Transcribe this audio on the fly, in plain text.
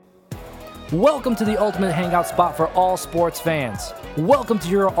Welcome to the ultimate hangout spot for all sports fans. Welcome to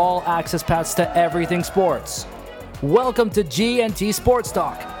your all-access pass to everything sports. Welcome to GNT Sports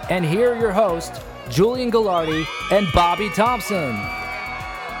Talk. And here are your hosts, Julian Gallardi and Bobby Thompson.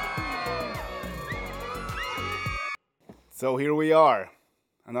 So here we are,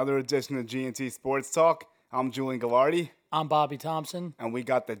 another edition of GNT Sports Talk. I'm Julian Gallardi. I'm Bobby Thompson. And we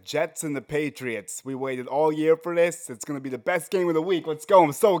got the Jets and the Patriots. We waited all year for this. It's going to be the best game of the week. Let's go.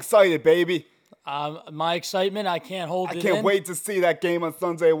 I'm so excited, baby. My excitement, I can't hold it in. I can't wait to see that game on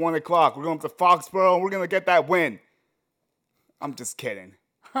Sunday at 1 o'clock. We're going to Foxborough, and we're going to get that win. I'm just kidding.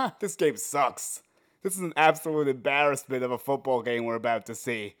 This game sucks. This is an absolute embarrassment of a football game we're about to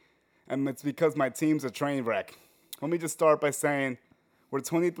see. And it's because my team's a train wreck. Let me just start by saying we're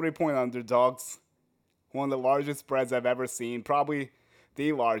 23-point underdogs. One of the largest spreads I've ever seen. Probably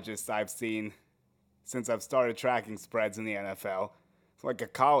the largest I've seen since I've started tracking spreads in the NFL. It's like a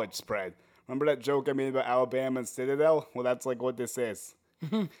college spread. Remember that joke I made about Alabama and Citadel? Well, that's like what this is.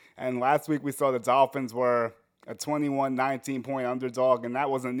 And last week we saw the Dolphins were a 21-19-point underdog, and that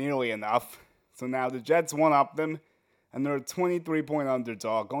wasn't nearly enough. So now the Jets one-up them, and they're a 23-point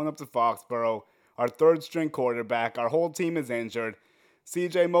underdog going up to Foxborough. Our third-string quarterback, our whole team is injured.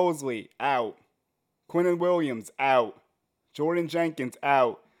 C.J. Mosley, out. Quinnen Williams, out. Jordan Jenkins,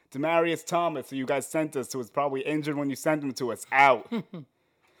 out. Demaryius Thomas, who you guys sent us, who was probably injured when you sent him to us, out.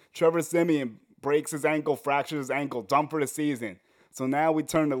 Trevor Siemian breaks his ankle, fractures his ankle, done for the season. So now we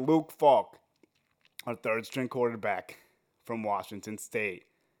turn to Luke Falk, our third-string quarterback from Washington State.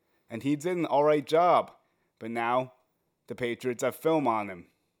 And he did an all right job. But now the Patriots have film on him.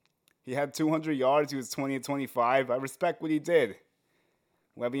 He had 200 yards. He was 20-25. I respect what he did.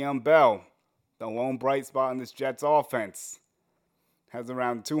 Le'Veon Bell, the lone bright spot in this Jets offense, has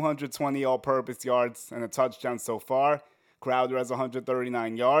around 220 all-purpose yards and a touchdown so far. Crowder has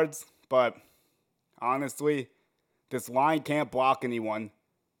 139 yards, but honestly, this line can't block anyone.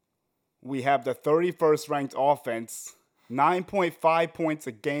 We have the 31st ranked offense, 9.5 points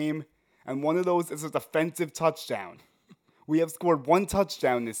a game, and one of those is a defensive touchdown. We have scored one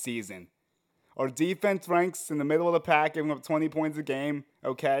touchdown this season. Our defense ranks in the middle of the pack, giving up 20 points a game,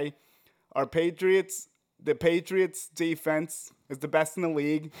 okay? The Patriots defense is the best in the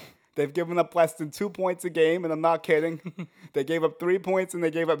league. They've given up less than 2 points a game, and I'm not kidding. They gave up 3 points, and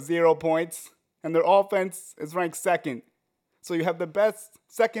they gave up 0 points. And their offense is ranked second. So you have the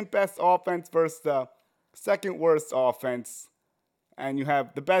second best offense versus the second worst offense. And you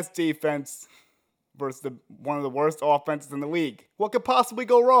have the best defense versus one of the worst offenses in the league. What could possibly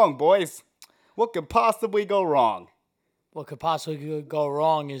go wrong, boys? What could possibly go wrong? What could possibly go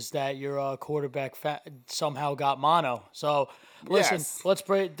wrong is that your quarterback somehow got mono. So, listen, yes. Let's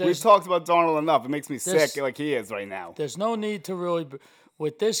break. We've talked about Darnold enough. It makes me sick like he is right now. There's no need to really.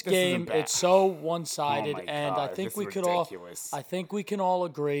 With this game, it's so one-sided, and I think we could ridiculous. I think we can all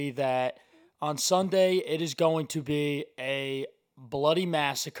agree that on Sunday it is going to be a bloody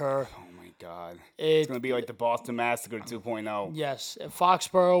massacre. Oh my God! It's going to be like the Boston Massacre 2.0. Yes, at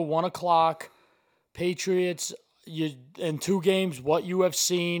Foxborough, 1 o'clock. Patriots. In 2 games, what you have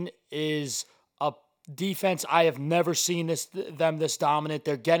seen is a defense I have never seen them this dominant.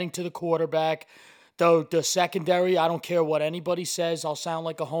 They're getting to the quarterback. Though the secondary, I don't care what anybody says. I'll sound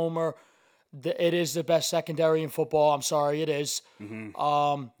like a homer. It is the best secondary in football. I'm sorry, it is. Mm-hmm.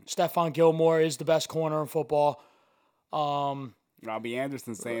 Stephon Gilmore is the best corner in football. Robbie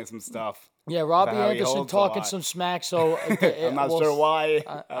Anderson saying some stuff. Yeah, Robbie Anderson talking some smack. So I'm not sure why.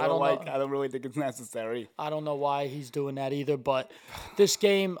 I don't really think it's necessary. I don't know why he's doing that either. But this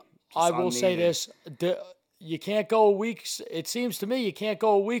game, I will say this: you can't go a week. It seems to me you can't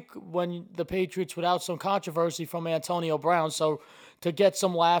go a week when the Patriots without some controversy from Antonio Brown. So to get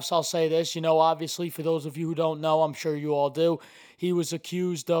some laughs, I'll say this: obviously, for those of you who don't know, I'm sure you all do. He was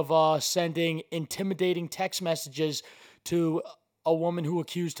accused of sending intimidating text messages to a woman who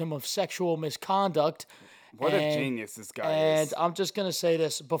accused him of sexual misconduct. What a genius this guy is. And I'm just going to say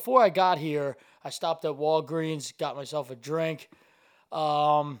this. Before I got here, I stopped at Walgreens, got myself a drink.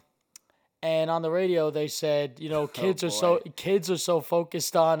 And on the radio, they said, kids are so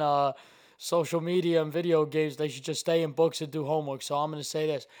focused on social media and video games, they should just stay in books and do homework. So I'm going to say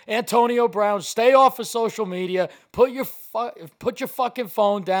this. Antonio Brown, stay off of social media. Put your fucking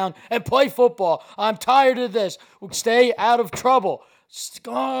phone down and play football. I'm tired of this. Stay out of trouble.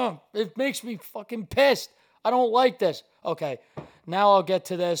 It makes me fucking pissed. I don't like this. Okay, now I'll get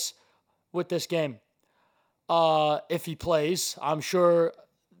to this with this game. If he plays, I'm sure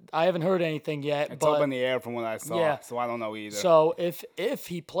I haven't heard anything yet. It's up in the air from what I saw, so I don't know either. So if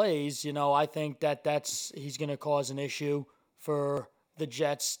he plays, I think he's going to cause an issue for the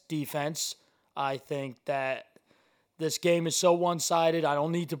Jets defense. I think that this game is so one-sided. I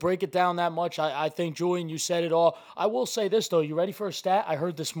don't need to break it down that much. I think, Julian, you said it all. I will say this, though. You ready for a stat I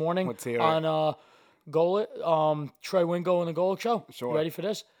heard this morning Let's hear it. on Trey Wingo and the Golic Show? Sure. You ready for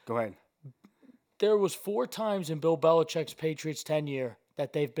this? Go ahead. There was 4 times in Bill Belichick's Patriots tenure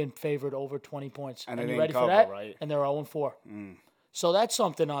that they've been favored over 20 points. And you they ready didn't for cover, that? right? And they're 0-4. So that's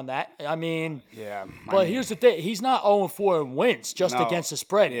something on that. I mean, Yeah. but here's the thing. He's not 0-4 in wins just No. against the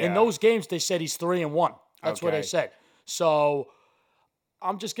spread. In Yeah. those games, they said he's 3-1. That's what they Okay. said. So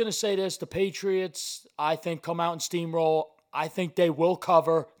I'm just going to say this. The Patriots, I think, come out and steamroll. I think they will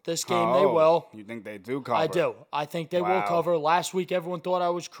cover this game. They will. You think they do cover? I do. I think they will Wow. cover. Last week, everyone thought I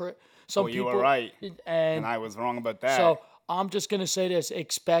was some Well, people. you were right. And I was wrong about that. so I'm just going to say this.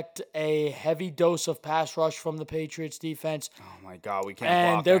 Expect a heavy dose of pass rush from the Patriots defense. oh, my God. We can't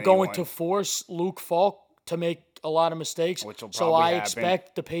And block they're going anyone. to force Luke Falk to make a lot of mistakes. Which will so probably I happen.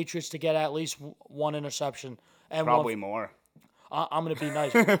 expect the Patriots to get at least one interception. And Probably more. I'm going to be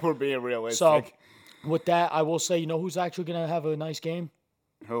nice. If we're being realistic. So with that, I will say, you know who's actually going to have a nice game?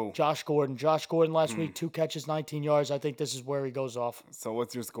 Who? Josh Gordon. Josh Gordon last Hmm. week, 2 catches, 19 yards. I think this is where he goes off. So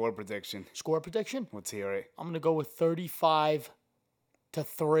what's your score prediction? Score prediction? Let's hear it. I'm going to go with 35-3.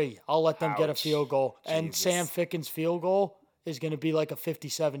 I'll let them get a Ouch. field goal. And Jesus. Sam Ficken's field goal is going to be like a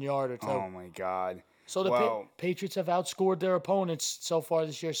 57-yarder, too. Oh, my God. So the Well- Patriots have outscored their opponents so far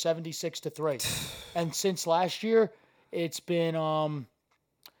this year, 76-3. And since last year, it's been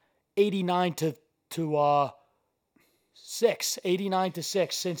 89 to 6. 89 to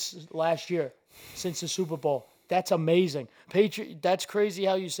 6 since last year, since the Super Bowl. That's amazing. That's crazy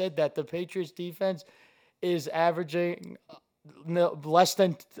how you said that. The Patriots defense is averaging less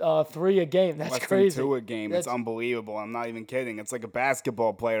than 3 a game. That's Less crazy. than 2 a game. It's That's- unbelievable. I'm not even kidding. It's like a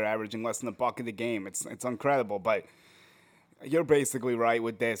basketball player averaging less than a bucket a game. It's incredible. But you're basically right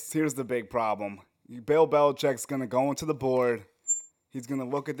with this. Here's the big problem. Bill Belichick's going to go into the board. He's going to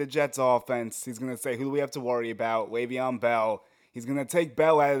look at the Jets offense. He's going to say, who do we have to worry about? Le'Veon Bell. He's going to take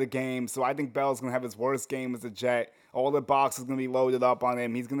Bell out of the game. So I think Bell's going to have his worst game as a Jet. All the boxes going to be loaded up on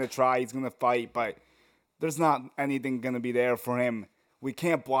him. He's going to try. He's going to fight. But there's not anything going to be there for him. We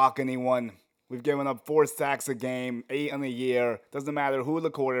can't block anyone. We've given up 4 sacks a game, 8 in a year. Doesn't matter who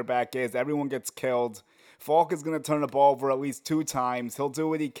the quarterback is. Everyone gets killed. Falk is going to turn the ball over at least 2 times. He'll do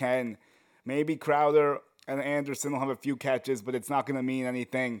what he can. Maybe Crowder and Anderson will have a few catches, but it's not going to mean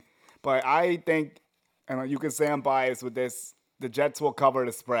anything. But I think, and you can say I'm biased with this, the Jets will cover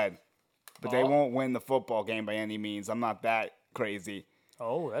the spread. But they won't win the football game by any means. I'm not that crazy.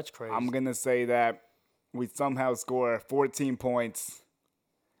 Oh, that's crazy. I'm going to say that we somehow score 14 points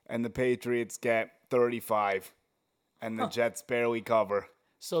and the Patriots get 35 and the Jets barely cover.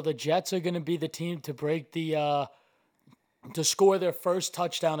 So the Jets are going to be the team to break to score their first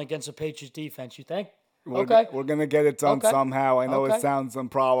touchdown against the Patriots defense, you think? We're Okay. We're going to get it done Okay. somehow. I know Okay. it sounds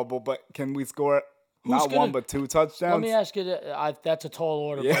improbable, but can we score Who's not gonna- one but 2 touchdowns? Let me ask you, that's a tall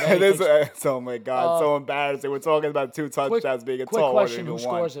order. Yeah, but it is. anything's- Oh, my God. so embarrassing. We're talking about 2 touchdowns being a quick tall question, order who to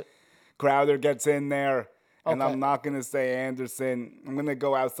 1. scores it? Crowder gets in there. And Okay. I'm not going to say Anderson. I'm going to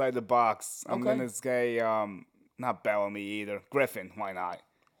go outside the box. I'm Okay. going to say, not Bellamy either. Griffin. Why not?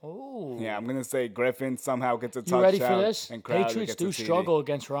 Oh. Yeah, I'm going to say Griffin somehow gets a You touchdown. ready for this? And Crowder Patriots gets a do TD. struggle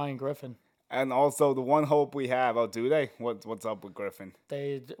against Ryan Griffin. And also, the one hope we have, do they? What's up with Griffin?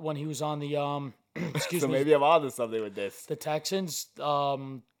 When he was on the excuse So me, maybe I'm onto something with this. the Texans, what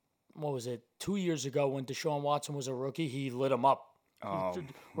was it? 2 years ago when Deshaun Watson was a rookie, he lit him up. Ryan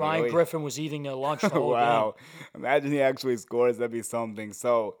really? Griffin was eating their lunch the whole Wow. game. Imagine he actually scores. That'd be something.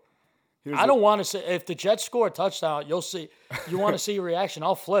 So, I don't want to say if the Jets score a touchdown, you'll see. You want to see a reaction?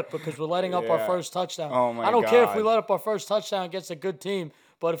 I'll flip because we're letting up our Yeah. first touchdown. Oh, my I don't care if we God. let up our first touchdown against a good team,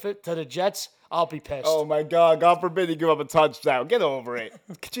 but if it to the Jets, I'll be pissed. Oh my God, God forbid you give up a touchdown. Get over it.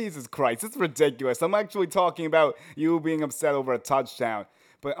 Jesus Christ, it's ridiculous. I'm actually talking about you being upset over a touchdown.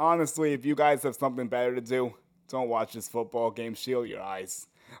 But honestly, if you guys have something better to do, don't watch this football game. Shield your eyes.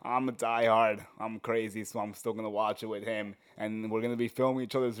 I'm a diehard. I'm crazy, so I'm still going to watch it with him. And we're going to be filming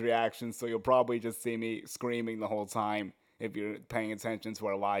each other's reactions, so you'll probably just see me screaming the whole time if you're paying attention to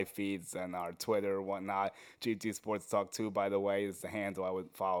our live feeds and our Twitter or whatnot. GT Sports Talk 2, by the way, is the handle. I would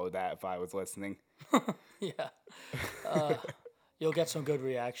follow that if I was listening. Yeah. You'll get some good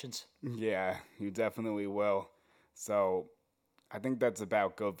reactions. Yeah, you definitely will. So I think that's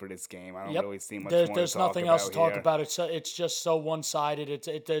about good for this game. I don't Yep. really see much There's more there's to talk nothing about else to talk here. about. It's just so one-sided.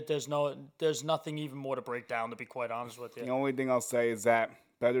 There's nothing even more to break down, to be quite honest with The you. only thing I'll say is that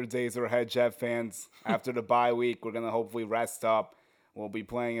better days are ahead, Jet fans. After the bye week, we're going to hopefully rest up. We'll be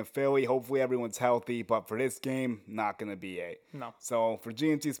playing in Philly. Hopefully everyone's healthy, but for this game, not going to be it. No. So for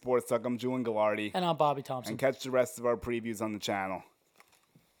GNT Sports Talk, I'm Julian Gallardi. And I'm Bobby Thompson. And catch the rest of our previews on the channel.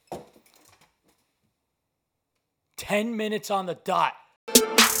 10 minutes on the dot.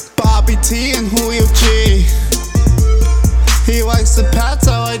 Bobby T and Julio G. He likes the Pats,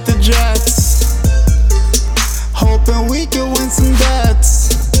 I like the Jets. Hoping we can win some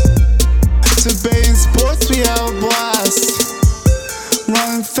bets. Debating sports, we have a blast.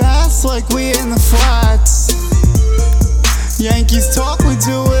 Running fast like we in the flats. Yankees talk, we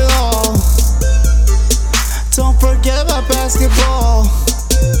do